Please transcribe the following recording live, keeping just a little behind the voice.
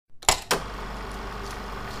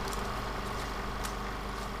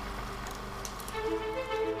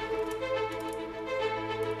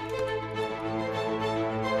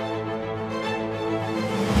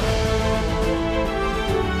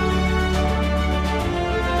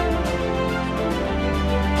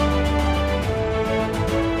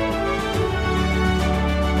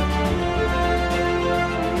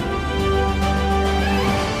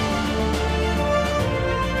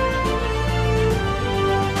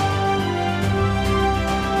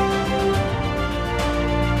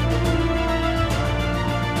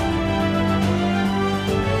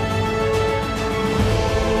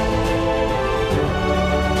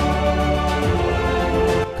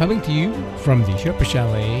From the Sherpa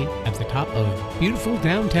Chalet at the top of beautiful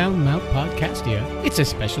downtown Mount Podcastia, it's a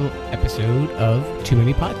special episode of Too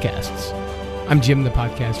Many Podcasts. I'm Jim the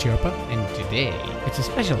Podcast Sherpa, and today it's a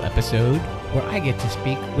special episode where I get to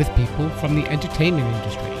speak with people from the entertainment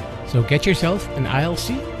industry. So get yourself an aisle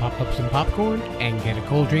seat, pop up some popcorn, and get a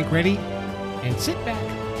cold drink ready, and sit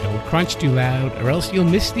back. Don't crunch too loud, or else you'll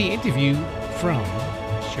miss the interview from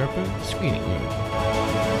the Sherpa Screening Room.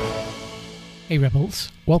 Hey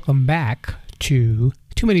Rebels, welcome back to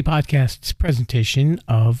Too Many Podcasts presentation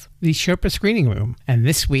of the Sherpa Screening Room. And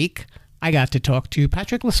this week, I got to talk to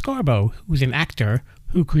Patrick Lescarbo, who's an actor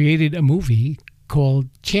who created a movie called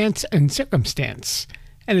Chance and Circumstance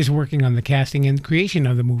and is working on the casting and creation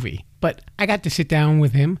of the movie. But I got to sit down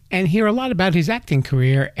with him and hear a lot about his acting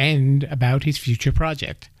career and about his future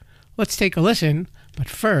project. Let's take a listen, but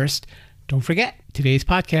first, don't forget, today's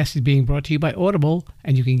podcast is being brought to you by Audible,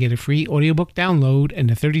 and you can get a free audiobook download and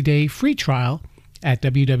a 30-day free trial at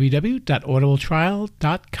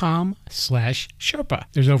www.audibletrial.com/Sherpa.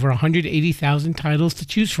 There's over 180,000 titles to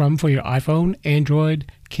choose from for your iPhone, Android,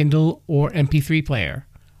 Kindle, or MP3 player.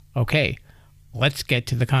 Okay, let's get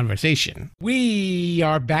to the conversation. We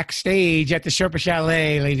are backstage at the Sherpa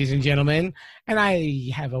Chalet, ladies and gentlemen, and I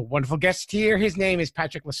have a wonderful guest here. His name is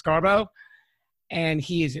Patrick Lescarbo, and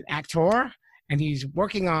he is an actor, and he's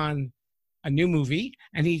working on a new movie,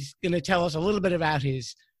 and he's going to tell us a little bit about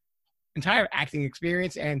his entire acting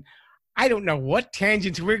experience. And I don't know what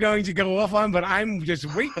tangents we're going to go off on, but I'm just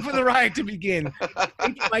waiting for the ride to begin. I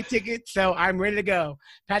get my ticket, so I'm ready to go.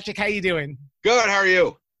 Patrick, how you doing? Good. How are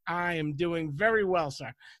you? I am doing very well,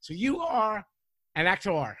 sir. So you are an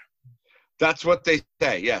actor. That's what they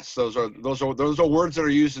say. Yes, those are words that are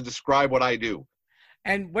used to describe what I do.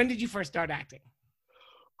 And when did you first start acting?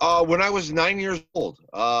 When I was 9 years old,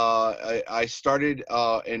 I started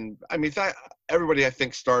everybody I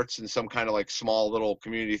think starts in some kind of like small little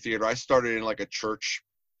community theater. I started in like a church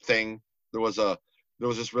thing. There was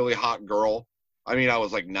this really hot girl. I mean, I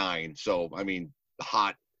was like 9, so I mean,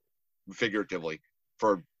 hot figuratively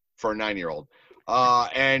for a 9-year-old.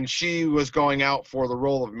 And she was going out for the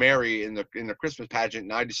role of Mary in the Christmas pageant,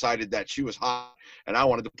 and I decided that she was hot, and I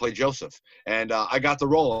wanted to play Joseph. And I got the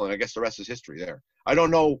role, and I guess the rest is history there. I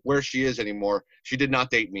don't know where she is anymore. She did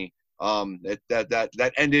not date me.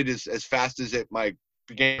 That ended as fast as it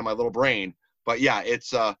began in my little brain. But yeah,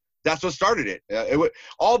 it's that's what started it.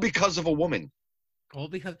 All because of a woman. All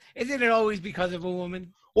because, isn't it always because of a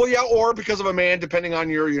woman? Well, yeah, or because of a man, depending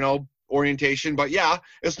on your orientation. But yeah,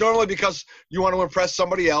 it's normally because you want to impress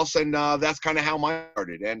somebody else, and that's kind of how mine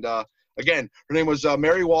started. And again, her name was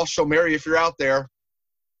Mary Walsh. So Mary, if you're out there,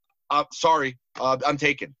 sorry, I'm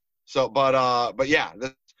taken. So, but yeah,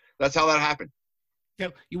 that's how that happened.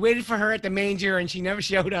 So you waited for her at the manger, and she never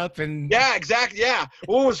showed up. And yeah, exactly. Yeah.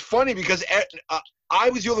 Well, it was funny because I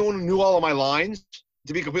was the only one who knew all of my lines.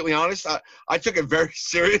 To be completely honest, I took it very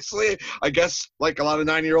seriously. I guess like a lot of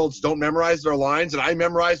 9-year-olds don't memorize their lines, and I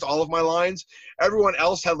memorized all of my lines. Everyone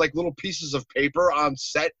else had like little pieces of paper on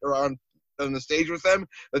set or on the stage with them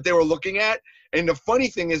that they were looking at. And the funny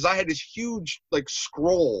thing is I had this huge like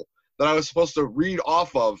scroll that I was supposed to read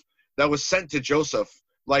off of that was sent to Joseph,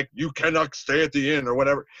 like, you cannot stay at the inn or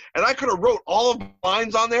whatever. And I could have wrote all of the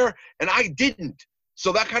lines on there, and I didn't.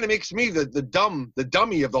 So that kind of makes me the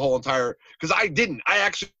dummy of the whole entire, because I didn't. I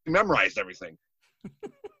actually memorized everything.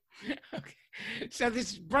 Okay. So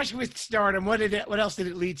this brush with stardom, what else did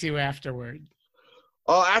it lead to afterward?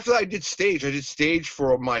 After that, I did stage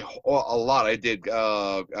for a lot.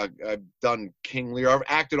 I've done King Lear. I've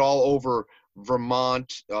acted all over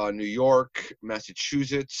Vermont, New York,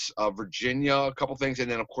 Massachusetts, Virginia, a couple things,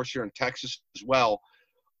 and then of course here in Texas as well.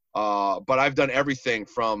 But I've done everything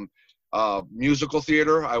from musical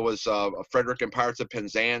theater. I was Frederick and Pirates of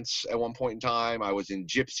Penzance at one point in time. I was in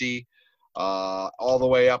Gypsy, all the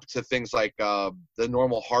way up to things like The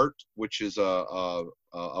Normal Heart, which is a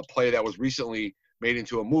play that was recently made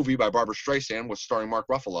into a movie by Barbra Streisand, was starring Mark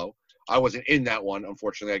Ruffalo. I wasn't in that one,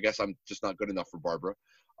 unfortunately. I guess I'm just not good enough for Barbara.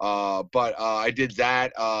 But I did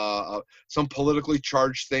that, some politically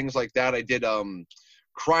charged things like that. I did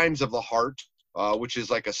Crimes of the Heart, which is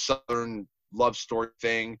like a Southern love story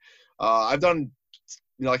thing. I've done,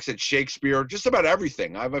 like I said, Shakespeare, just about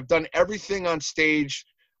everything. I've done everything on stage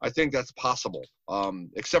I think that's possible,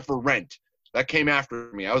 except for Rent. That came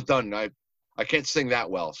after me. I was done. I can't sing that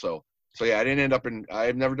well. So yeah, I didn't end up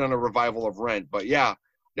I've never done a revival of Rent. But yeah,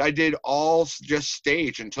 I did all just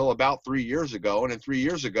stage until about 3 years ago. And then 3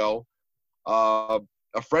 years ago, a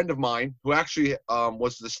friend of mine who actually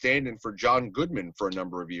was the stand-in for John Goodman for a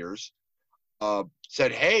number of years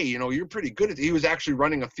said, hey, you're pretty good at it. He was actually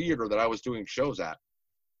running a theater that I was doing shows at.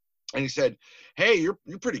 And he said, "Hey, you're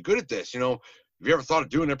pretty good at this. Have you ever thought of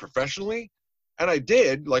doing it professionally?" And I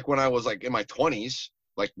did, like when I was like in my 20s,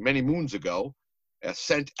 like many moons ago. I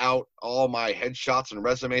sent out all my headshots and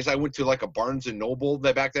resumes. I went to like a Barnes and Noble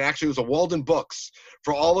that back then. Actually, it was a Walden Books.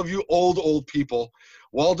 For all of you old people,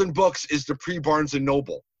 Walden Books is the pre-Barnes and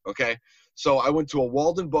Noble. Okay. So I went to a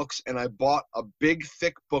Walden Books and I bought a big,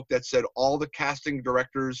 thick book that said all the casting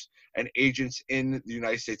directors and agents in the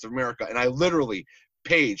United States of America. And I literally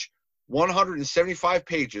page 175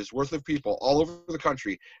 pages worth of people all over the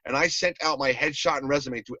country. And I sent out my headshot and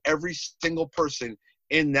resume to every single person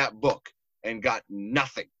in that book and got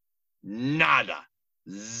nothing. Nada.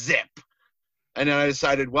 Zip. And then I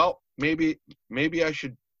decided, well, maybe I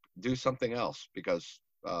should do something else because,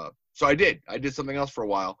 so I did something else for a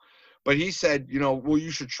while. But he said, well, you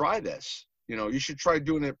should try this. You should try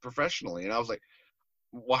doing it professionally. And I was like,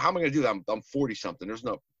 well, how am I going to do that? I'm 40 something.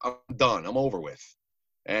 I'm done. I'm over with.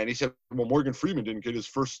 And he said, well, Morgan Freeman didn't get his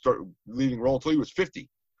first leading role until he was 50.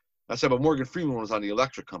 I said, but Morgan Freeman was on the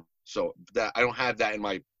Electric Company. So that I don't have that in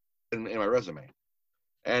my resume.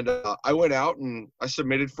 And I went out and I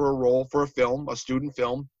submitted for a role for a film, a student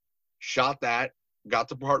film, shot that, got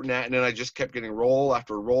the part in that, and then I just kept getting role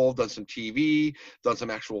after role, done some TV, done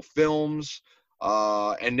some actual films,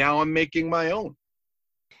 and now I'm making my own.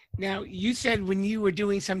 Now, you said when you were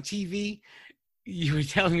doing some TV, you were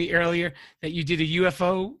telling me earlier that you did a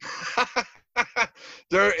UFO.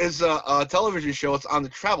 There is a television show, it's on the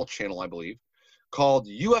Travel Channel, I believe, called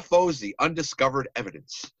UFOs, The Undiscovered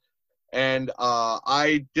Evidence. And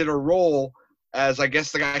I did a role as, I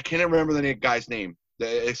guess, the guy, I can't remember the guy's name.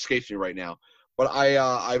 It escapes me right now. But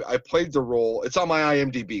I played the role. It's on my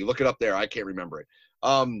IMDb. Look it up there. I can't remember it.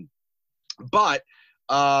 But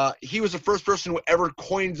he was the first person who ever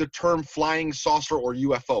coined the term flying saucer or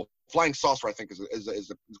UFO. Flying saucer, I think,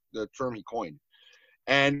 is the term he coined.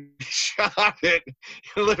 And he shot it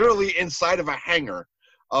literally inside of a hangar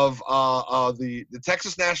of the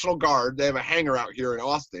Texas National Guard. They have a hangar out here in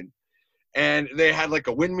Austin. And they had like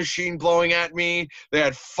a wind machine blowing at me. They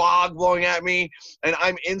had fog blowing at me. And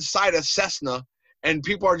I'm inside a Cessna. And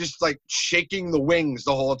people are just like shaking the wings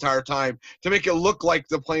the whole entire time to make it look like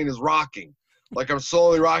the plane is rocking. Like I'm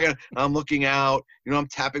slowly rocking. I'm looking out. I'm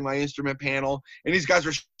tapping my instrument panel. And these guys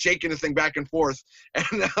are shaking the thing back and forth.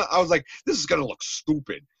 And I was like, this is going to look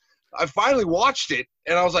stupid. I finally watched it.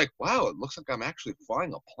 And I was like, wow, it looks like I'm actually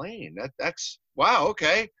flying a plane. That's wow,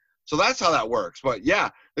 okay. So that's how that works. But yeah,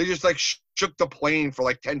 they just like shook the plane for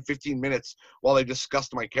like 10, 15 minutes while they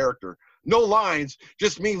discussed my character. No lines,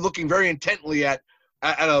 just me looking very intently at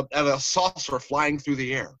a saucer flying through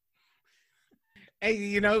the air.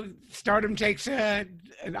 Hey, stardom takes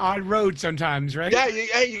an odd road sometimes, right? Yeah,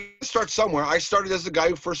 you start somewhere. I started as the guy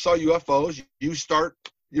who first saw UFOs. You start,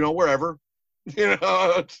 wherever.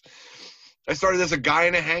 I started as a guy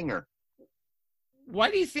in a hangar. Why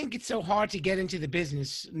do you think it's so hard to get into the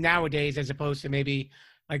business nowadays as opposed to maybe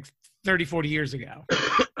like 30, 40 years ago?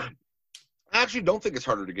 I actually don't think it's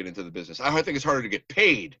harder to get into the business. I think it's harder to get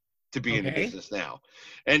paid to be in the business now.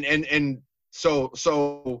 And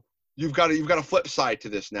so you've got a flip side to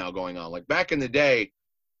this now going on. Like back in the day,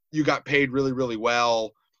 you got paid really, really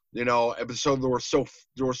well, so there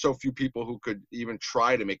were so few people who could even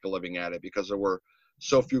try to make a living at it because there were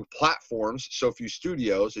so few platforms, so few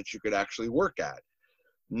studios that you could actually work at.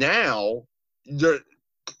 Now,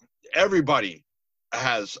 everybody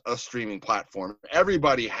has a streaming platform.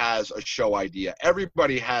 Everybody has a show idea.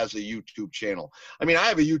 Everybody has a YouTube channel. I mean, I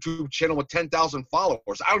have a YouTube channel with 10,000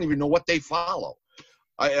 followers. I don't even know what they follow.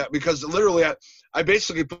 Because literally, I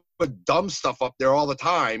basically put dumb stuff up there all the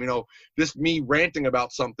time. Just me ranting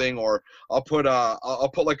about something, or I'll put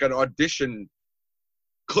like an audition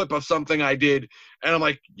clip of something I did, and I'm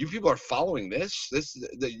like, you people are following this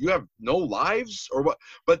you have no lives or what?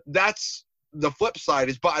 But that's the flip side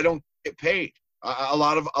is, but I don't get paid. A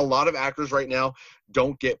lot of actors right now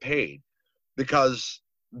don't get paid because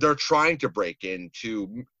they're trying to break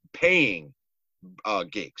into paying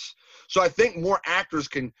gigs. So I think more actors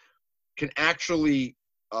can actually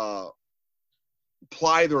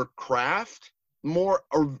ply their craft more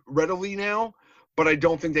readily now. But I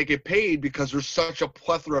don't think they get paid because there's such a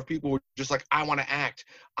plethora of people who are just like, I want to act.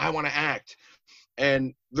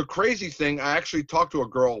 And the crazy thing, I actually talked to a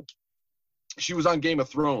girl. She was on Game of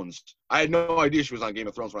Thrones. I had no idea she was on Game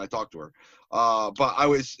of Thrones when I talked to her.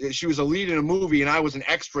 But she was a lead in a movie, and I was an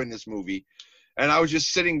extra in this movie. And I was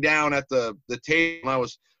just sitting down at the table, and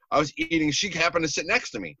I was eating. She happened to sit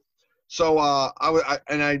next to me. So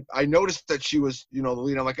I noticed that she was, the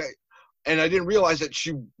lead. I'm like, and I didn't realize that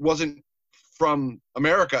she wasn't from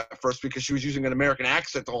America at first because she was using an American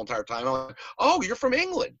accent the whole entire time. I'm like, oh, you're from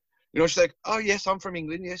England. You know, she's like, oh, yes, I'm from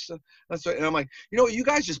England. Yes. That's right. And I'm like, you know, you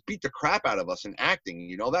guys just beat the crap out of us in acting.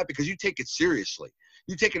 You know that? Because you take it seriously.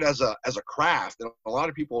 You take it as a craft. And a lot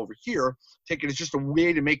of people over here take it as just a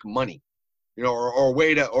way to make money, you know, or a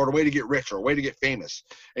way to get rich or a way to get famous.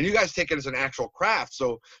 And you guys take it as an actual craft.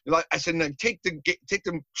 So like I said, take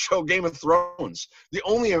the show Game of Thrones. The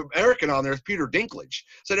only American on there is Peter Dinklage.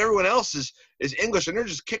 Said everyone else is English, and they're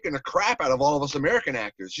just kicking the crap out of all of us American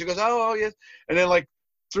actors. She goes, oh yes. And then like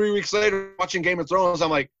 3 weeks later, watching Game of Thrones, I'm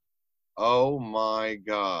like, oh my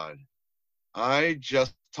God. I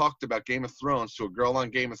just talked about Game of Thrones to a girl on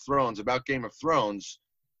Game of Thrones about Game of Thrones.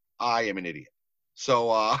 I am an idiot.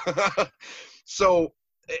 So, so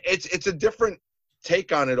it's a different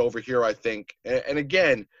take on it over here, I think. And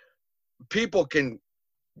again, people can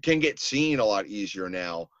get seen a lot easier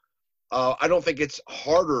now. I don't think it's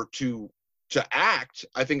harder to act.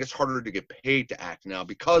 I think it's harder to get paid to act now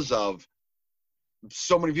because of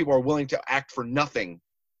so many people are willing to act for nothing,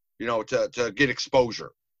 you know, to get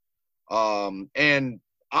exposure. And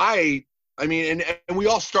I mean, and we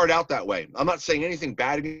all start out that way. I'm not saying anything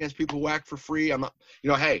bad against people who act for free. I'm not, you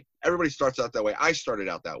know, hey, everybody starts out that way. I started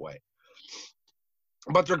out that way.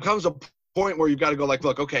 But there comes a point where you've got to go like,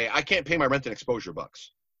 look, okay, I can't pay my rent and exposure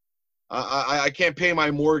bucks. I can't pay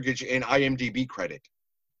my mortgage in IMDb credit.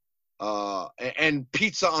 And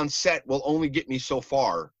pizza on set will only get me so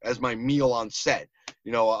far as my meal on set,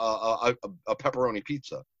 you know, a pepperoni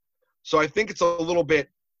pizza. So I think it's a little bit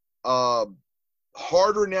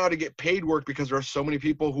harder now to get paid work because there are so many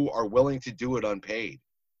people who are willing to do it unpaid.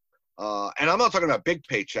 And I'm not talking about big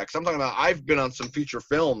paychecks. I'm talking about, I've been on some feature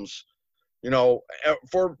films, you know,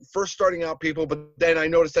 for first starting out people, but then I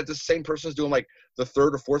noticed that the same person's doing like the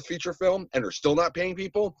third or fourth feature film and they're still not paying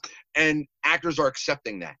people, and actors are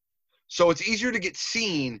accepting that. So it's easier to get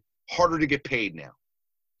seen, harder to get paid now.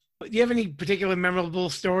 Do you have any particular memorable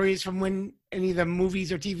stories from when any of the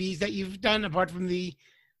movies or TVs that you've done, apart from the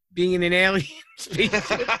being in an alien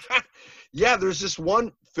spaceship? Yeah, there's this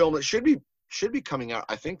one film that should be coming out,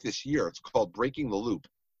 I think, this year. It's called Breaking the Loop,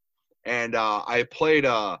 and I played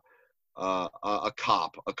a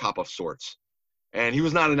cop of sorts, and he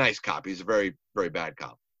was not a nice cop. He's a very, very bad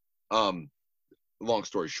cop. Long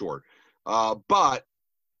story short, but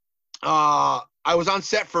I was on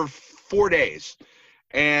set for 4 days,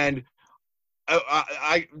 and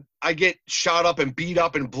I get shot up and beat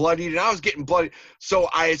up and bloodied, and I was getting bloodied. So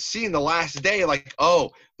I had seen the last day, like, oh,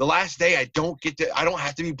 the last day I don't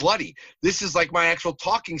have to be bloody. This is like my actual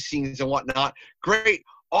talking scenes and whatnot. Great,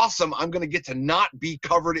 awesome. I'm gonna get to not be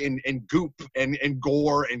covered in goop and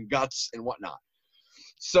gore and guts and whatnot.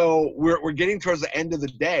 So we're getting towards the end of the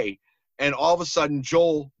day, and all of a sudden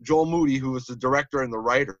Joel Moody, who was the director and the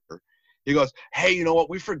writer, he goes, hey, you know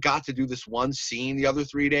what? We forgot to do this one scene the other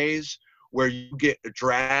 3 days where you get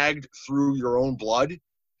dragged through your own blood.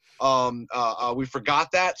 We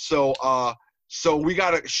forgot that. So we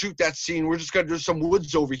got to shoot that scene. We're just going to do some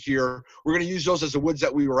woods over here. We're going to use those as the woods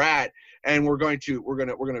that we were at. And we're going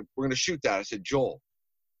to shoot that. I said, Joel,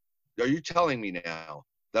 are you telling me now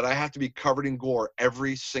that I have to be covered in gore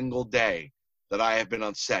every single day that I have been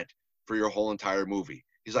on set for your whole entire movie?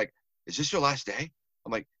 He's like, is this your last day?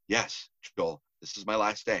 I'm like, yes, Joel, this is my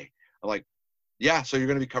last day. I'm like, yeah, so you're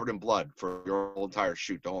going to be covered in blood for your whole entire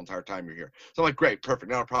shoot, the whole entire time you're here. So I'm like, great,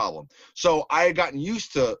 perfect, not a problem. So I had gotten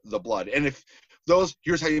used to the blood. And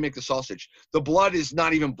here's how you make the sausage. The blood is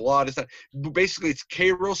not even blood. It's not, basically it's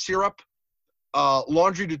Karo syrup,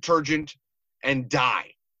 laundry detergent, and dye.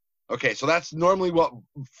 Okay, so that's normally what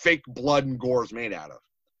fake blood and gore is made out of.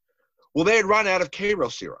 Well, they had run out of Karo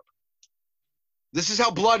syrup. This is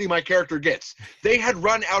how bloody my character gets. They had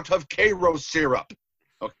run out of Karo syrup.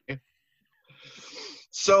 Okay.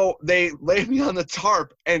 So they laid me on the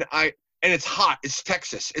tarp, and it's hot. It's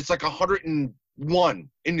Texas. It's like 101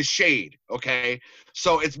 in the shade. Okay.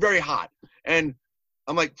 So it's very hot. And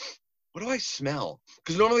I'm like, what do I smell?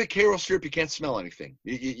 Because normally Karo syrup, you can't smell anything.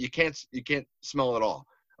 You can't smell it at all.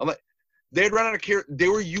 I'm like, they had run out of Karo. They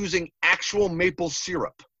were using actual maple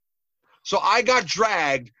syrup. So I got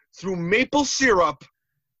dragged through maple syrup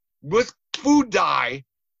with food dye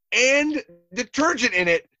and detergent in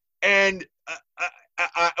it, and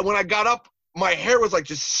when I got up, my hair was like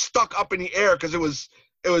just stuck up in the air because it was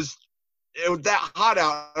that hot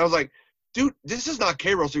out. And I was like, dude, this is not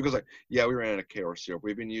Karo syrup. He goes like, yeah, we ran out of Karo syrup.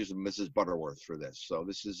 We've been using Mrs. Butterworth for this, so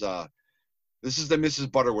this is the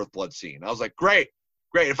Mrs. Butterworth blood scene. I was like, great.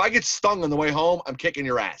 If I get stung on the way home, I'm kicking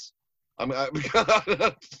your ass.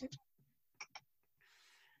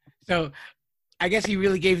 So I guess he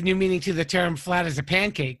really gave new meaning to the term flat as a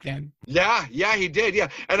pancake then. Yeah, he did. Yeah.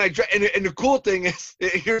 And the cool thing is,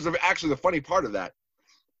 here's actually the funny part of that.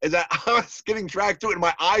 is that I was getting dragged through it and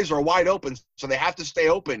my eyes are wide open, so they have to stay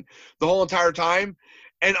open the whole entire time.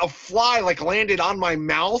 And a fly like landed on my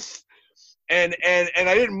mouth, and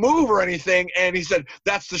I didn't move or anything. And he said,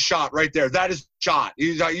 "That's the shot right there. That is the shot.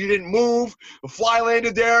 You didn't move. The fly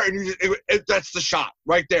landed there, and that's the shot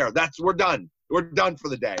right there. We're done. We're done for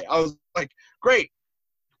the day." I was like, "Great."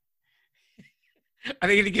 Are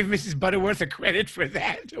they going to give Mrs. Butterworth a credit for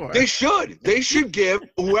that? Or? They should. They should give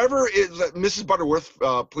whoever is Mrs. Butterworth.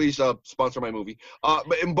 Please sponsor my movie. But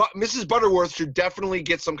Mrs. Butterworth should definitely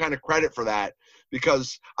get some kind of credit for that,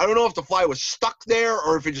 because I don't know if the fly was stuck there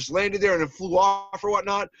or if it just landed there and it flew off or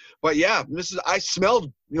whatnot. But yeah, I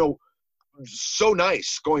smelled, so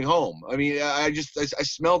nice going home. I mean, I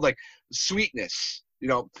smelled like sweetness,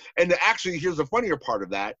 And actually, here's the funnier part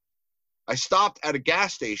of that. I stopped at a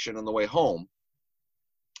gas station on the way home.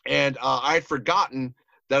 And I had forgotten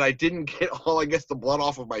that I didn't get the blood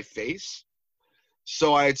off of my face.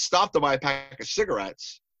 So I had stopped to buy a pack of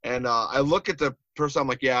cigarettes, and I look at the person. I'm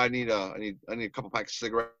like, "Yeah, I need a couple packs of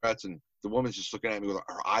cigarettes." And the woman's just looking at me with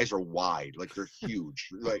her eyes are wide, like they're huge,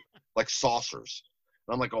 like saucers.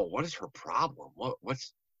 And I'm like, "Oh, what is her problem?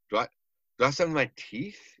 Do I have something in my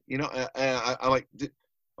teeth?" And I'm like,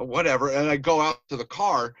 "Whatever." And I go out to the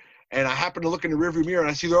car, and I happen to look in the rearview mirror, and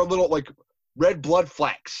I see there are little red blood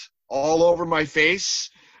flecks all over my face.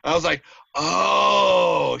 I was like,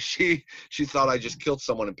 "Oh, she thought I just killed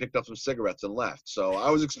someone and picked up some cigarettes and left." So I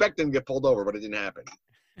was expecting to get pulled over, but it didn't happen.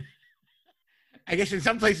 I guess in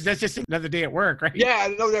some places that's just another day at work, right? Yeah,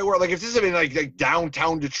 another day at work. Like if this had been like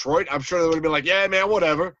downtown Detroit, I'm sure they would have been like, "Yeah, man,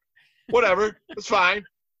 whatever, it's fine,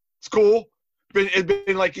 it's cool." It'd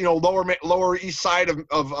been like lower east side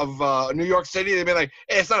of New York City. They'd been like,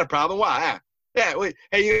 "Hey, it's not a problem. Why? Yeah, wait.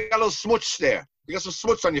 Hey, you got a little smooch there. You got some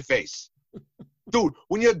smooch on your face, dude.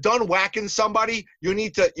 When you're done whacking somebody, you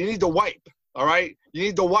need to wipe. All right, you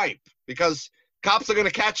need to wipe because cops are gonna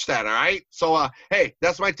catch that. All right. So, hey,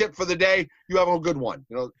 that's my tip for the day. You have a good one.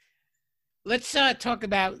 Let's talk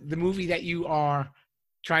about the movie that you are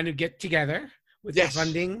trying to get together with the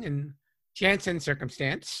funding and Chance and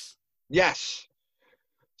Circumstance. Yes.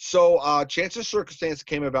 So, Chance and Circumstance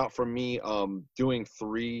came about from me doing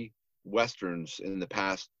 3 Westerns in the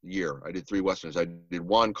past year. I did 3 Westerns. I did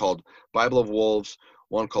one called Bible of Wolves,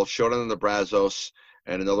 one called Showdown in the Brazos,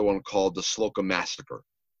 and another one called The Slocum Massacre.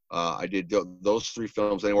 I did those 3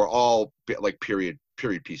 films, and they were all like period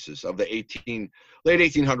pieces of the late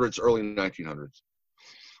 1800s, early 1900s.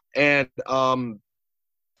 And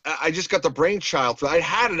I just got the brainchild for. I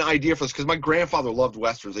had an idea for this because my grandfather loved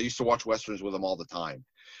Westerns. I used to watch Westerns with him all the time.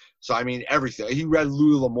 So, I mean, everything. He read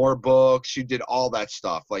Louis L'Amour books. He did all that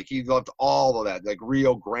stuff. Like, he loved all of that. Like,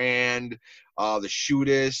 Rio Grande, The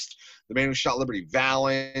Shootist, The Man Who Shot Liberty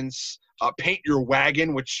Valance, Paint Your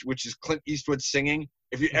Wagon, which is Clint Eastwood singing.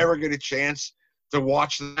 If you ever get a chance to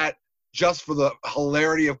watch that, just for the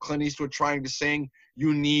hilarity of Clint Eastwood trying to sing,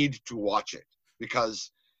 you need to watch it.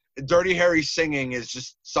 Because Dirty Harry singing is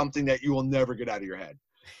just something that you will never get out of your head.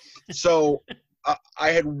 So... I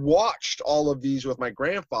had watched all of these with my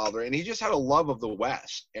grandfather, and he just had a love of the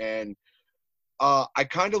West. And I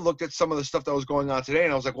kind of looked at some of the stuff that was going on today,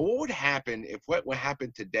 and I was like, well, what would happen if what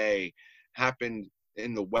happened today happened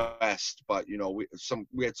in the West, but,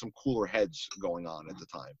 we had some cooler heads going on at the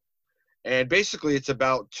time. And basically, it's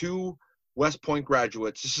about 2 West Point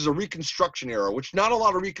graduates. This is a Reconstruction era, which not a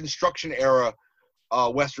lot of Reconstruction era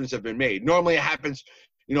Westerns have been made. Normally, it happens,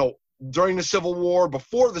 during the Civil War,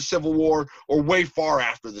 before the Civil War, or way far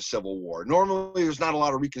after the Civil War. Normally, there's not a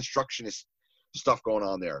lot of Reconstructionist stuff going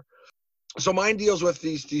on there. So mine deals with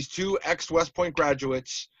these 2 ex-West Point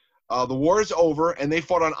graduates. The war is over, and they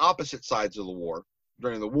fought on opposite sides of the war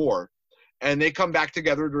during the war. And they come back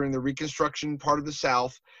together during the Reconstruction part of the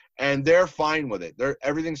South, and they're fine with it.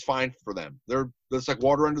 Everything's fine for them. It's like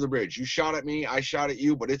water under the bridge. You shot at me, I shot at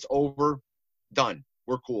you, but it's over. Done.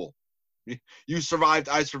 We're cool. You survived,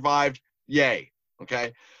 I survived, yay,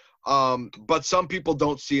 okay? But some people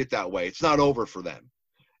don't see it that way. It's not over for them.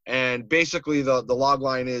 And basically the log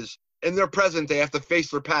line is, in their present, they have to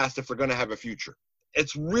face their past if they're going to have a future.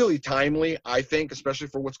 It's really timely, I think, especially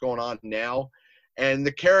for what's going on now. And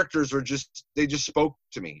the characters they just spoke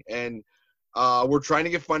to me. And we're trying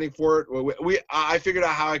to get funding for it. I figured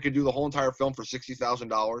out how I could do the whole entire film for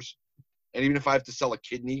 $60,000. And even if I have to sell a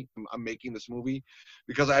kidney, I'm making this movie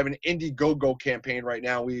because I have an Indiegogo campaign right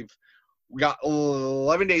now. We got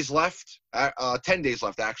 11 days left, 10 days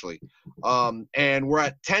left actually, and we're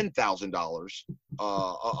at $10,000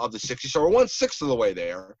 of the 60. So we're 1/6 of the way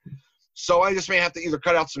there. So I just may have to either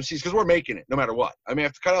cut out some scenes because we're making it no matter what. I may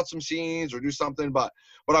have to cut out some scenes or do something, but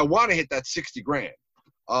I want to hit that 60 grand.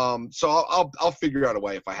 So I'll figure out a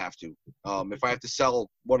way if I have to. If I have to sell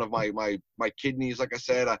one of my kidneys, like I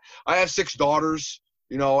said, I have 6 daughters,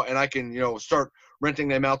 you know, and I can, you know, start renting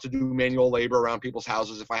them out to do manual labor around people's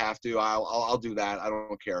houses if I have to. I'll do that. I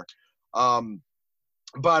don't care.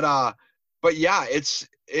 But yeah, it's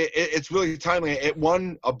really timely. It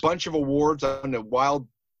won a bunch of awards on the Wild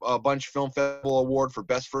Bunch Film Festival Award for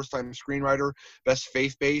Best First Time Screenwriter, Best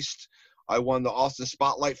Faith-Based. I won the Austin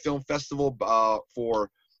Spotlight Film Festival for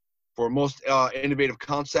Most Innovative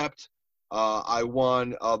Concept. I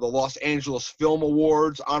won the Los Angeles Film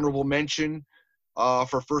Awards Honorable Mention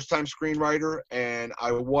for First Time Screenwriter, and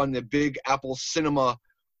I won the Big Apple Cinema.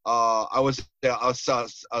 I was a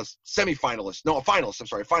semi-finalist. No, a finalist. I'm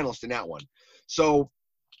sorry, finalist in that one. So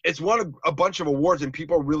it's won a bunch of awards, and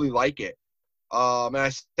people really like it. And I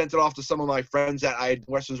sent it off to some of my friends that I had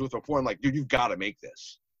Westerns with before. I'm like, dude, you've got to make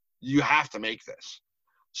this. You have to make this.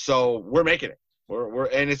 So we're making it.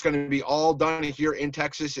 And it's going to be all done here in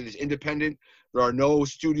Texas. It is independent. There are no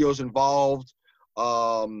studios involved.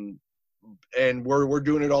 And we're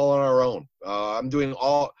doing it all on our own. I'm doing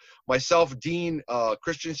all myself. Dean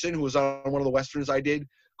Christensen, who was on one of the Westerns I did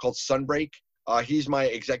called Sunbreak. He's my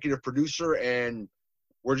executive producer, and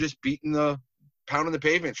we're just pounding the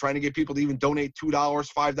pavement, trying to get people to even donate $2,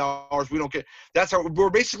 $5. We don't care. That's how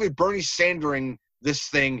we're basically Bernie Sandering this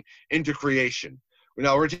thing into creation. You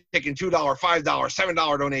know, we're taking $2, $5,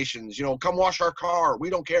 $7 donations. You know, come wash our car.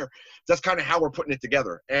 We don't care. That's kind of how we're putting it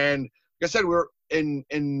together. And like I said, we're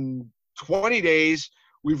in 20 days,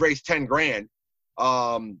 we've raised 10 grand.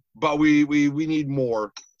 But we need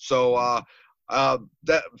more. So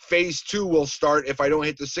that phase 2 will start. If I don't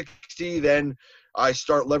hit the 60, then I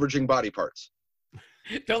start leveraging body parts.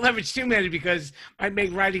 Don't leverage too many because might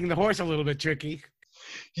make riding the horse a little bit tricky.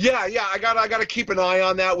 Yeah, I gotta keep an eye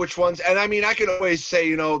on that. Which ones? And I mean, I can always say,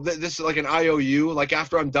 you know, this is like an IOU. Like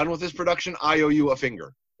after I'm done with this production, I owe you a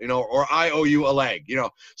finger, you know, or I owe you a leg, you know.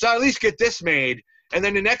 So I at least get this made, and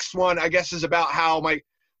then the next one, I guess, is about how my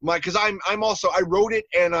because I'm also, I wrote it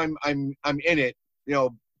and I'm in it. You know,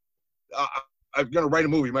 I'm gonna write a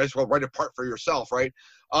movie. You might as well write a part for yourself, right?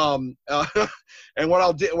 And what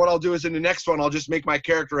I'll do is in the next one, I'll just make my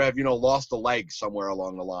character have, you know, lost a leg somewhere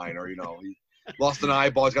along the line, or, you know, he lost an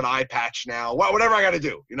eyeball, he's got an eye patch now, whatever I got to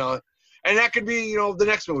do, you know. And that could be, you know, the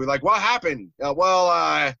next movie, like, what happened? You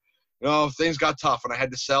know, things got tough and I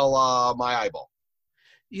had to sell my eyeball.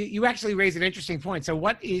 You actually raise an interesting point. So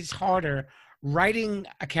what is harder, writing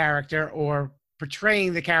a character or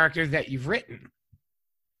portraying the character that you've written?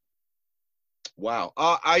 Wow.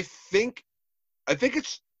 I think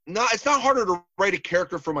it's not harder to write a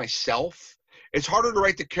character for myself. It's harder to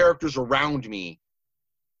write the characters around me.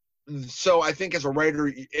 So I think as a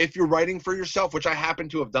writer, if you're writing for yourself, which I happen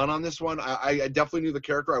to have done on this one, I definitely knew the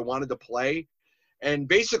character I wanted to play. And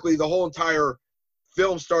basically the whole entire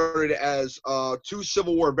film started as 2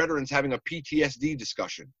 Civil War veterans having a PTSD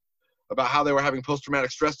discussion about how they were having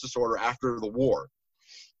post-traumatic stress disorder after the war.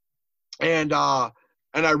 And I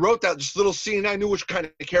wrote that just little scene. I knew which kind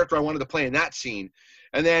of character I wanted to play in that scene.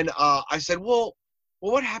 And then I said, well,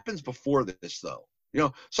 what happens before this, though? You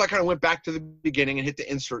know, so I kind of went back to the beginning and hit the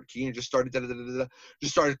insert key and just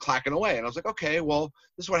started clacking away. And I was like, okay, well,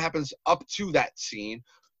 this is what happens up to that scene.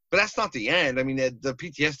 But that's not the end. I mean, the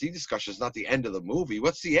PTSD discussion is not the end of the movie.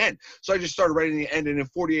 What's the end? So I just started writing the end, and in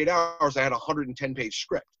 48 hours, I had a 110-page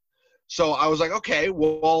script. So I was like, okay,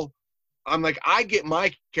 well, I'm like, I get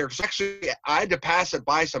my characters. Actually, I had to pass it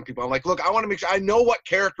by some people. I'm like, look, I want to make sure I know what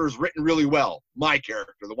character is written really well. My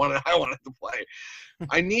character, the one that I wanted to play.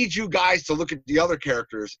 I need you guys to look at the other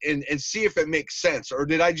characters and see if it makes sense. Or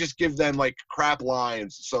did I just give them like crap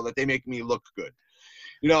lines so that they make me look good?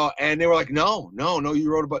 You know, and they were like, no,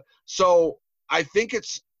 you wrote about. So I think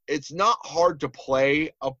it's not hard to play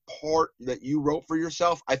a part that you wrote for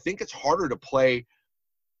yourself. I think it's harder to play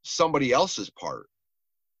somebody else's part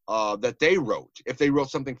that they wrote, if they wrote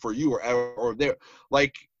something for you, or they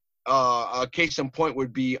like a case in point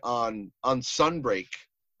would be on Sunbreak.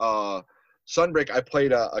 Sunbreak, I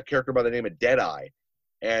played a character by the name of Deadeye,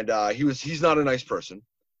 and he's not a nice person.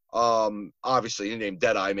 Obviously, the name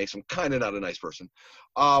Deadeye makes him kind of not a nice person.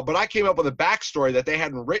 But I came up with a backstory that they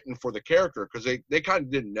hadn't written for the character because they kind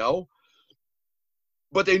of didn't know.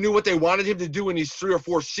 But they knew what they wanted him to do in these 3 or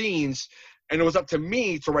 4 scenes, and it was up to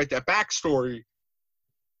me to write that backstory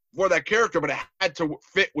for that character, but it had to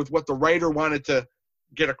fit with what the writer wanted to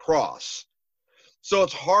get across. So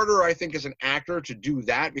it's harder, I think, as an actor to do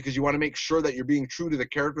that because you want to make sure that you're being true to the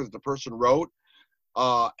character that the person wrote,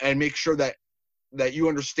 and make sure that you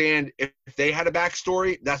understand if they had a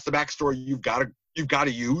backstory, that's the backstory you've got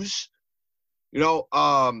to use. So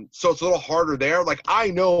it's a little harder there. Like,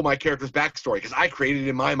 I know my character's backstory because I created it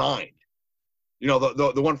in my mind.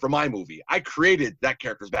 The one from my movie. I created that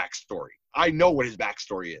character's backstory. I know what his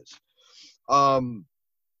backstory is. So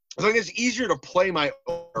I think it's easier to play my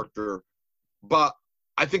own character, but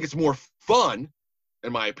I think it's more fun,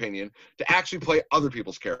 in my opinion, to actually play other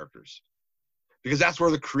people's characters. Because that's where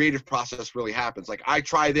the creative process really happens. Like, I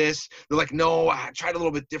try this, they're like, no, I tried a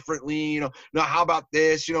little bit differently, no, how about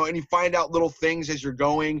this, and you find out little things as you're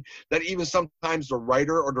going that even sometimes the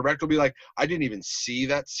writer or director will be like, I didn't even see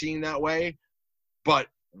that scene that way, but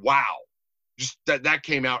wow, just that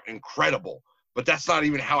came out incredible. But that's not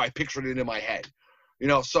even how I pictured it in my head.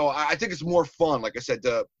 So I think it's more fun, like I said,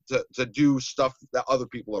 to do stuff that other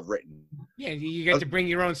people have written. Yeah, you get to bring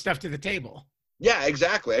your own stuff to the table. Yeah,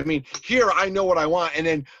 exactly. I mean, here I know what I want, and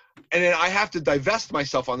then I have to divest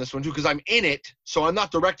myself on this one too because I'm in it, so I'm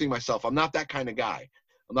not directing myself. I'm not that kind of guy.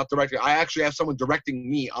 I'm not directing. I actually have someone directing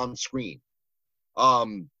me on screen,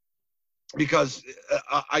 because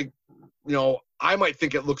I might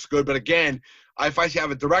think it looks good, but again, if I have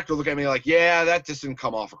a director look at me like, yeah, that just didn't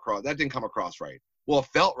come across. That didn't come across right. Well, it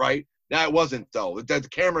felt right. Now it wasn't though. The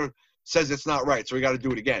camera says it's not right, so we got to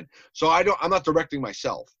do it again. So I'm not directing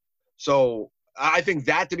myself. So I think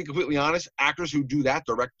that, to be completely honest, actors who do that,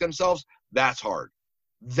 direct themselves, that's hard.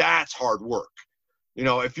 That's hard work.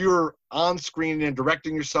 If you're on screen and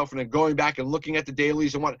directing yourself and then going back and looking at the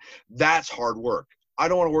dailies and that's hard work. I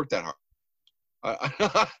don't want to work that hard.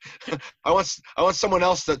 I want someone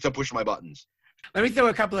else to push my buttons. Let me throw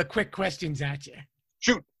a couple of quick questions at you.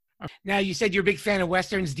 Shoot. Now, you said you're a big fan of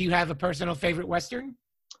Westerns. Do you have a personal favorite Western?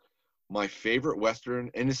 My favorite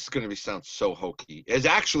Western, and this is going to sound so hokey, is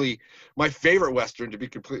actually my favorite Western, to be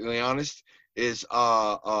completely honest, is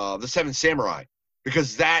The Seven Samurai,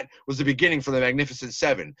 because that was the beginning for the Magnificent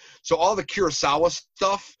Seven. So all the Kurosawa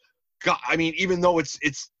stuff, even though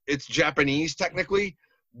it's Japanese technically,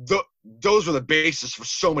 those are the basis for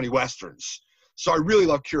so many Westerns. So I really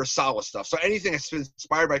love Kurosawa stuff. So anything that's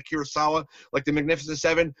inspired by Kurosawa, like the Magnificent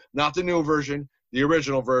Seven, not the new version, the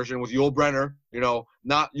original version with Yul Brynner,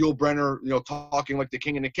 not Yul Brynner, talking like the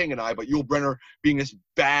king and I, but Yul Brynner being this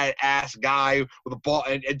badass guy with a ball.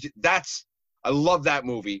 And I love that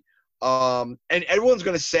movie. And everyone's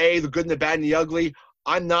going to say The Good and the Bad and the Ugly.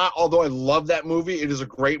 I'm not, although I love that movie. It is a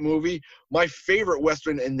great movie. My favorite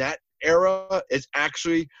Western in that era is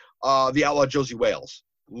actually The Outlaw Josey Wales.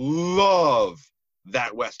 Love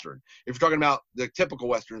that Western. If you're talking about the typical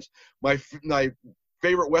Westerns, my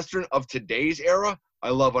favorite Western of today's era, I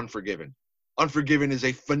love Unforgiven. Unforgiven is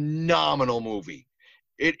a phenomenal movie.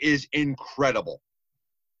 It is incredible.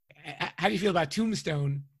 How do you feel about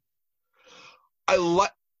Tombstone? I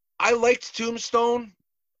liked Tombstone.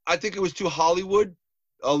 I think it was too Hollywood,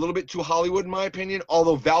 a little bit too Hollywood in my opinion,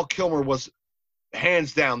 although Val Kilmer was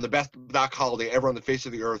hands down the best Doc Holliday ever on the face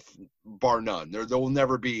of the earth, bar none. There will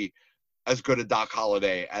never be as good a Doc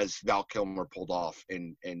Holliday as Val Kilmer pulled off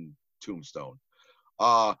in Tombstone.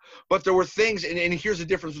 But there were things, and here's the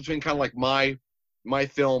difference between kind of like my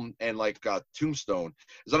film and like Tombstone,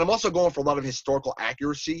 is that I'm also going for a lot of historical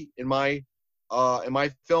accuracy in my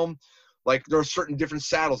film. Like, there are certain different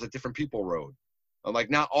saddles that different people rode.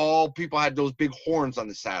 Like, not all people had those big horns on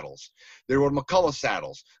the saddles. There were McCullough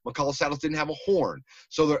saddles. McCullough saddles didn't have a horn.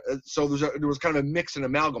 So there was kind of a mix and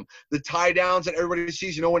amalgam. The tie downs that everybody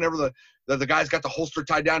sees, whenever the guy's got the holster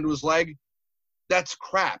tied down to his leg, that's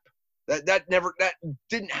crap. That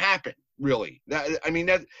didn't happen, really. That's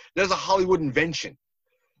a Hollywood invention.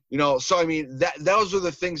 So those are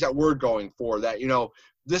the things that we're going for, that,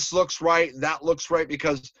 this looks right, that looks right,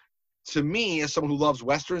 because to me, as someone who loves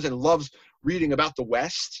Westerns and loves reading about the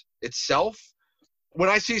West itself, when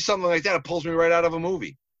I see something like that, it pulls me right out of a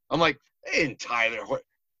movie. I'm like, they didn't tie their horse.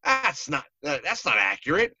 That's not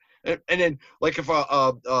accurate. And then, like, if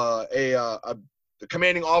the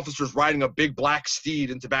commanding officer is riding a big black steed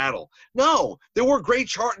into battle, no, they rode great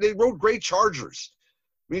chargers.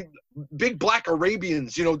 I mean, big black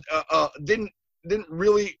Arabians, didn't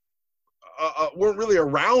really weren't really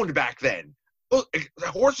around back then.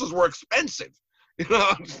 Horses were expensive.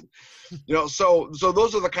 So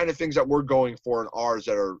those are the kind of things that we're going for in ours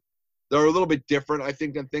that are a little bit different, I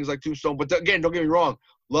think, than things like Tombstone. But again, don't get me wrong,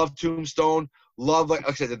 love Tombstone, love, like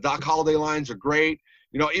I said, the Doc Holliday lines are great.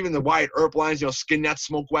 Even the Wyatt Earp lines, Skin That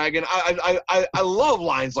Smoke Wagon. I love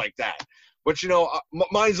lines like that. But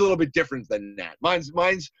mine's a little bit different than that. Mine's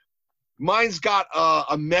got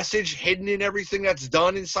a message hidden in everything that's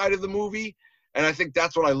done inside of the movie. And I think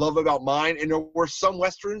that's what I love about mine. And there were some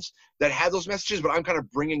Westerns that had those messages, but I'm kind of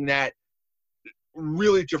bringing that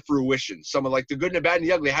really to fruition. Some of, like, The Good and the Bad and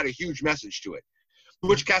the Ugly had a huge message to it.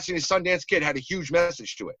 Butch Cassidy and Sundance Kid had a huge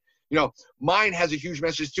message to it. You know, mine has a huge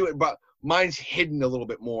message to it, but mine's hidden a little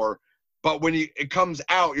bit more. But when it comes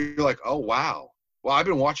out, you're like, oh, wow. Well, I've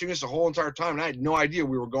been watching this the whole entire time, and I had no idea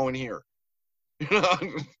we were going here. All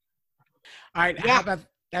right. Yeah.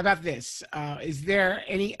 How about this? Is there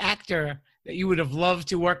any actor that you would have loved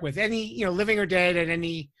to work with? Any, you know, living or dead at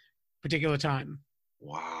any particular time?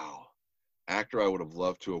 Wow. Actor I would have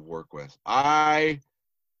loved to have worked with. I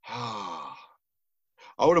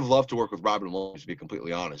would have loved to work with Robin Williams, to be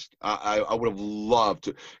completely honest. I would have loved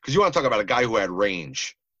to, because you want to talk about a guy who had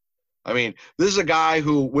range. I mean, this is a guy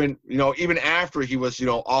who, when, you know, even after he was, you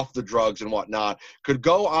know, off the drugs and whatnot, could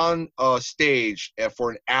go on a stage for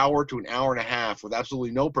an hour to an hour and a half with absolutely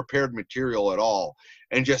no prepared material at all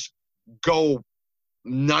and just go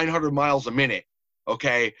 900 miles a minute,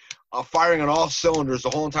 okay, firing on all cylinders the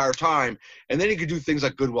whole entire time. And then he could do things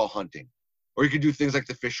like Good Will Hunting, or he could do things like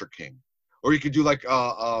The Fisher King, or he could do like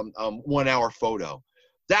 1 hour photo.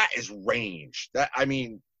 That is range. That, I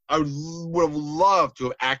mean, I would have loved to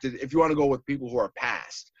have acted, if you want to go with people who are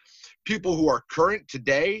past. People who are current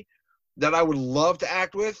today that I would love to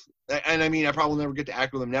act with, and I mean, I probably never get to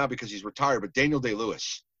act with him now because he's retired, but Daniel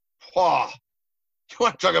Day-Lewis. Oh, you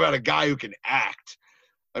want to talk about a guy who can act.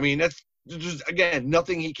 I mean, that's just, again,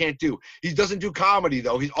 nothing he can't do. He doesn't do comedy,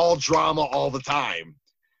 though. He's all drama all the time.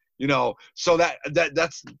 You know, so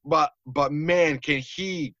that's, but man, can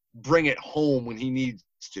he bring it home when he needs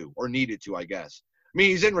to, or needed to, I guess. I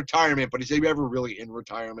mean, he's in retirement, but is he ever really in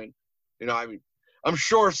retirement? You know, I mean, I'm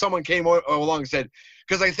sure if someone came along and said,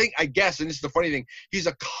 because I guess, and this is the funny thing, he's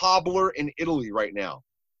a cobbler in Italy right now.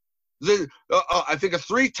 I think a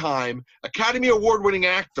 3-time Academy Award-winning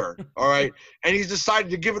actor, all right, and he's decided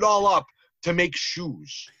to give it all up to make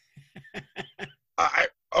shoes.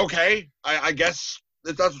 Okay, I guess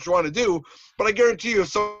if that's what you want to do, but I guarantee you if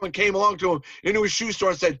someone came along to him into his shoe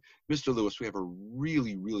store and said, Mr. Lewis, we have a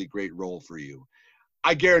really, really great role for you,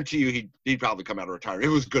 I guarantee you he'd probably come out of retirement. It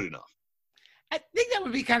was good enough. I think that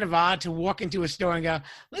would be kind of odd to walk into a store and go,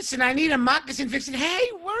 listen, I need a moccasin fixing. Hey,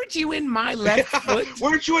 weren't you in my left foot?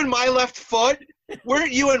 Weren't you in my left foot?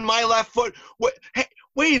 Weren't you in my left foot? What? Hey,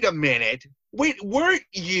 wait a minute. Wait, weren't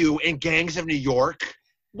you in Gangs of New York?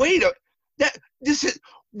 This is,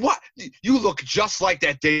 what? You look just like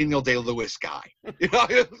that Daniel Day-Lewis guy. You know?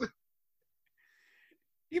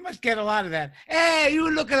 You must get a lot of that. Hey, you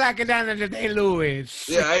looking like a Daniel Day-Lewis.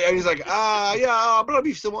 Yeah, and he's like, yeah, blah,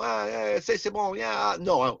 blah, say Simon, yeah,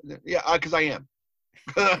 no, yeah, because I am.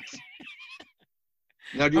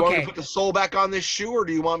 Now, do you want me to put the soul back on this shoe, or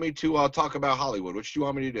do you want me to talk about Hollywood? Which do you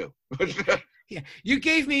want me to do? Yeah, you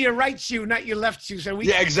gave me your right shoe, not your left shoe, so we.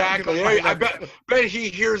 Yeah, exactly. I bet he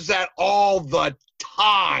hears that all the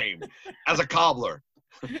time as a cobbler.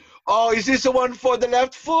 Oh, is this the one for the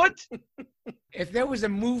left foot? If there was a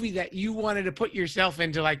movie that you wanted to put yourself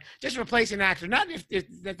into, like just replace an actor, not if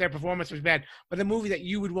that their performance was bad, but the movie that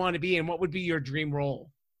you would want to be in, what would be your dream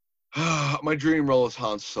role? My dream role is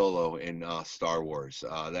Han Solo in Star Wars.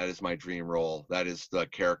 That is my dream role. That is the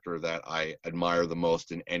character that I admire the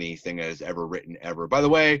most in anything that is ever written ever. By the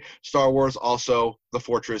way, Star Wars, also The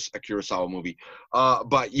Fortress, a Kurosawa movie.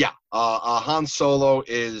 But yeah, Han Solo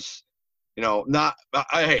is, you know, not,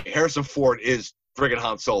 hey, Harrison Ford is friggin'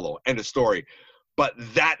 Han Solo, end of story. But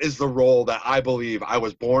that is the role that I believe I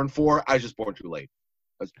was born for. I was just born too late.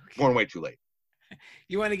 I was born way too late.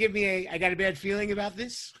 You want to give me I got a bad feeling about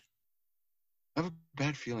this? I have a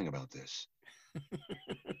bad feeling about this.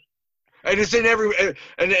 And it's in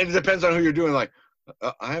and it depends on who you're doing. Like,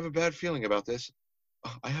 I have a bad feeling about this.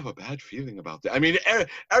 I have a bad feeling about that. I mean,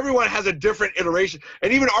 everyone has a different iteration.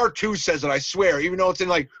 And even R2 says it, I swear, even though it's in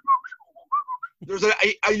like, there's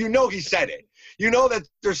you know he said it. You know that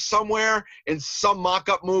there's somewhere in some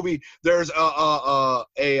mock-up movie there's a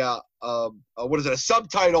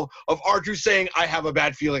subtitle of R2 saying I have a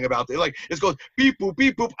bad feeling about this. Like it goes beep boop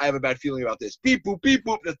beep boop. I have a bad feeling about this. Beep boop beep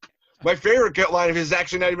boop. My favorite line of his is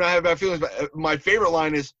actually not even I have bad feelings, but my favorite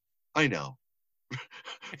line is I know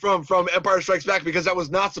from Empire Strikes Back, because that was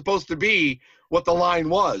not supposed to be what the line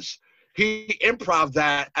was. He improv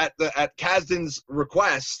that at Kasdan's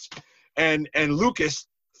request. And Lucas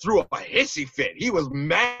threw a hissy fit. He was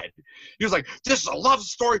mad. He was like, this is a love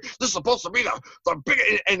story. This is supposed to be the big.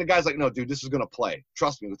 And the guy's like, no, dude, this is going to play.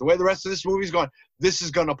 Trust me. With the way the rest of this movie's going, this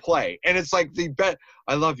is going to play. And it's like the bet.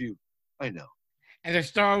 I love you. I know. And the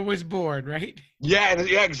Star was born, right? Yeah,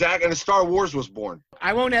 exactly. And the Star Wars was born.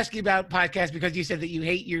 I won't ask you about podcasts because you said that you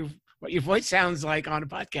hate what your voice sounds like on a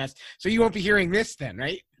podcast. So you won't be hearing this then,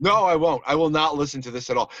 right? No, I won't. I will not listen to this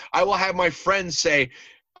at all. I will have my friends say,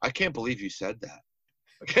 I can't believe you said that.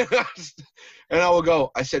 And I will go,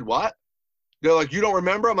 I said what? They're like, you don't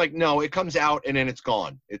remember? I'm like, no, it comes out and then it's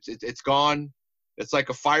gone. It's gone. It's like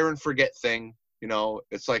a fire and forget thing. You know,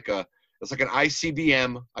 it's like an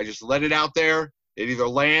ICBM. I just let it out there. It either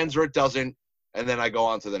lands or it doesn't, and then I go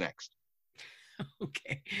on to the next.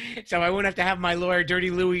 Okay. So I won't have to have my lawyer,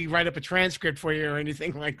 Dirty Louie, write up a transcript for you or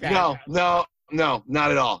anything like that. No,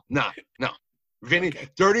 not at all. No. Vinny, Okay.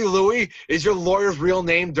 Dirty Louie, is your lawyer's real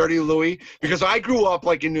name Dirty Louie? Because I grew up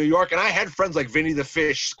like in New York, and I had friends like Vinny the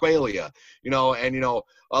Fish Squalia, and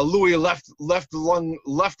Louis left lung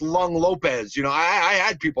Lopez. I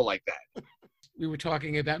had people like that. We were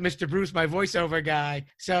talking about Mr. Bruce, my voiceover guy.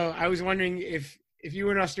 So I was wondering if you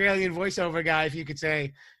were an Australian voiceover guy, if you could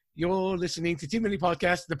say, you're listening to Too Many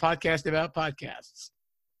Podcasts, the podcast about podcasts.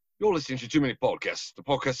 You're listening to Too Many Podcasts, the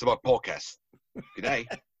podcast about podcasts. Good day.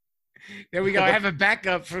 There we go. I have a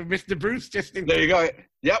backup for Mr. Bruce just in There you go.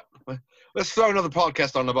 Yep. Let's throw another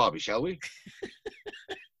podcast on the Bobby, shall we?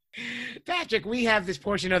 Patrick, we have this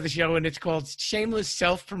portion of the show, and it's called Shameless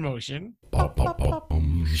Self-Promotion.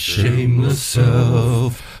 Shameless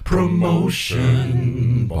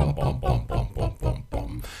self-promotion.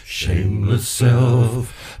 Shameless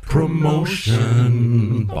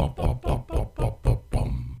self-promotion.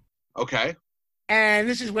 Okay. And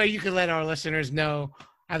this is where you can let our listeners know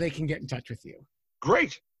how they can get in touch with you.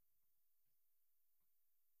 Great.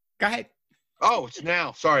 Go ahead. Oh, it's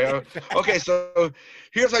now. Sorry. Okay, so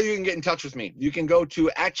here's how you can get in touch with me. You can go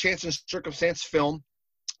to @Chance and Circumstance Film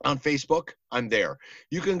on Facebook. I'm there.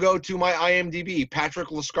 You can go to my IMDb, Patrick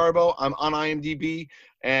Lascarbo. I'm on IMDb,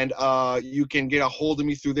 and you can get a hold of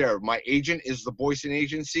me through there. My agent is the Boyson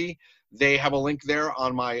Agency. They have a link there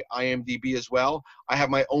on my IMDb as well. I have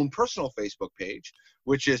my own personal Facebook page,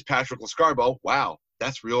 which is Patrick Lascarbo. Wow.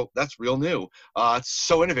 That's real new. It's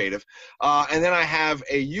so innovative. And then I have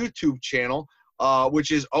a YouTube channel, which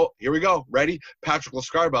is, here we go. Ready? Patrick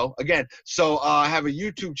Lascarbo again. So I have a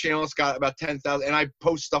YouTube channel. It's got about 10,000, and I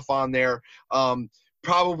post stuff on there.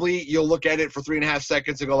 Probably you'll look at it for 3.5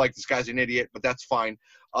 seconds and go like, this guy's an idiot, but that's fine.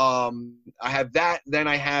 I have that. Then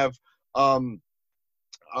I have a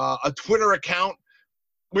Twitter account,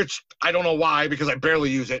 which I don't know why, because I barely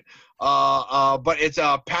use it. But it's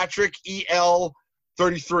Patrick EL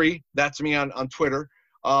 33. That's me on Twitter.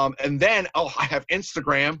 And then, I have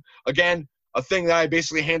Instagram. Again, a thing that I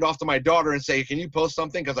basically hand off to my daughter and say, can you post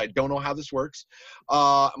something? Because I don't know how this works.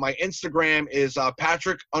 My Instagram is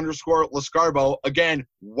Patrick_Lascarbo. Again,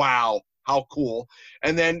 wow, how cool.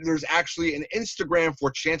 And then there's actually an Instagram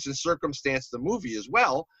for Chance and Circumstance, the movie as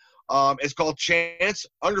well. It's called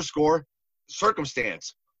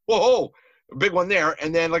Chance_Circumstance. Whoa, a big one there.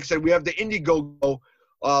 And then, like I said, we have the Indiegogo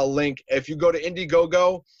link. If you go to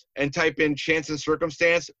Indiegogo and type in Chance and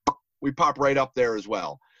Circumstance, we pop right up there as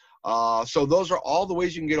well. So those are all the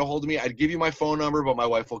ways you can get a hold of me. I'd give you my phone number, but my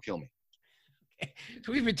wife will kill me.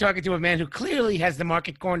 So we've been talking to a man who clearly has the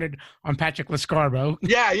market cornered on Patrick Lascarbo.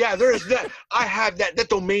 Yeah, there is that. I have that. That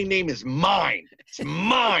domain name is mine. It's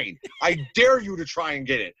mine. I dare you to try and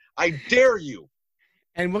get it. I dare you.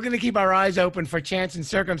 And we're going to keep our eyes open for Chance and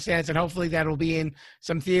Circumstance, and hopefully that'll be in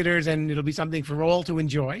some theaters, and it'll be something for all to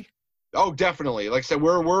enjoy. Oh, definitely. Like I said,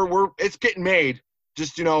 we're it's getting made.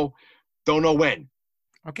 Just, don't know when.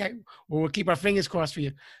 Okay. Well, we'll keep our fingers crossed for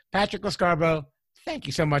you. Patrick Lascarbo, thank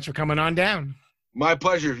you so much for coming on down. My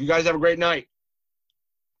pleasure. You guys have a great night.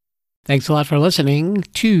 Thanks a lot for listening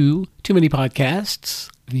to Too Many Podcasts,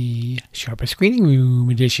 the Sharper Screening Room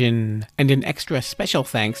edition, and an extra special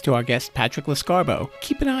thanks to our guest, Patrick Lascarbo.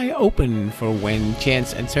 Keep an eye open for when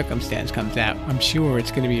Chance and Circumstance comes out. I'm sure it's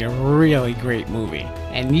going to be a really great movie.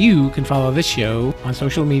 And you can follow this show on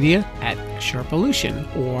social media at Sharpolution,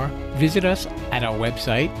 or visit us at our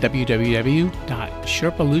website,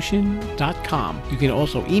 www.sharpolution.com. You can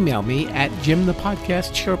also email me at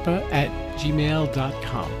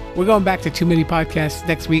jimthepodcastsherpa@gmail.com. We're going back to Too Many Podcasts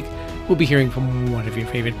next week. We'll be hearing from one of your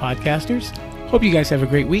favorite podcasters. Hope you guys have a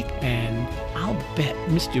great week, and I'll bet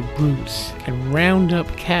Mr. Bruce can round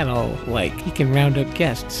up cattle like he can round up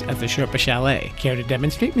guests at the Sherpa Chalet. Care to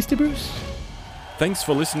demonstrate, Mr. Bruce? Thanks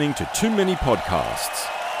for listening to Too Many Podcasts.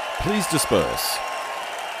 Please disperse.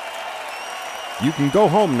 You can go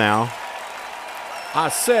home now. I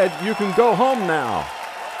said you can go home now.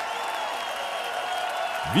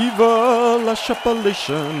 Viva la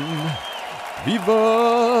Chapelition.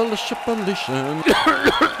 Viva la Chapelition.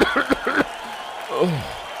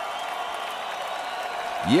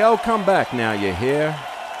 Yeah, I'll come back now, you hear?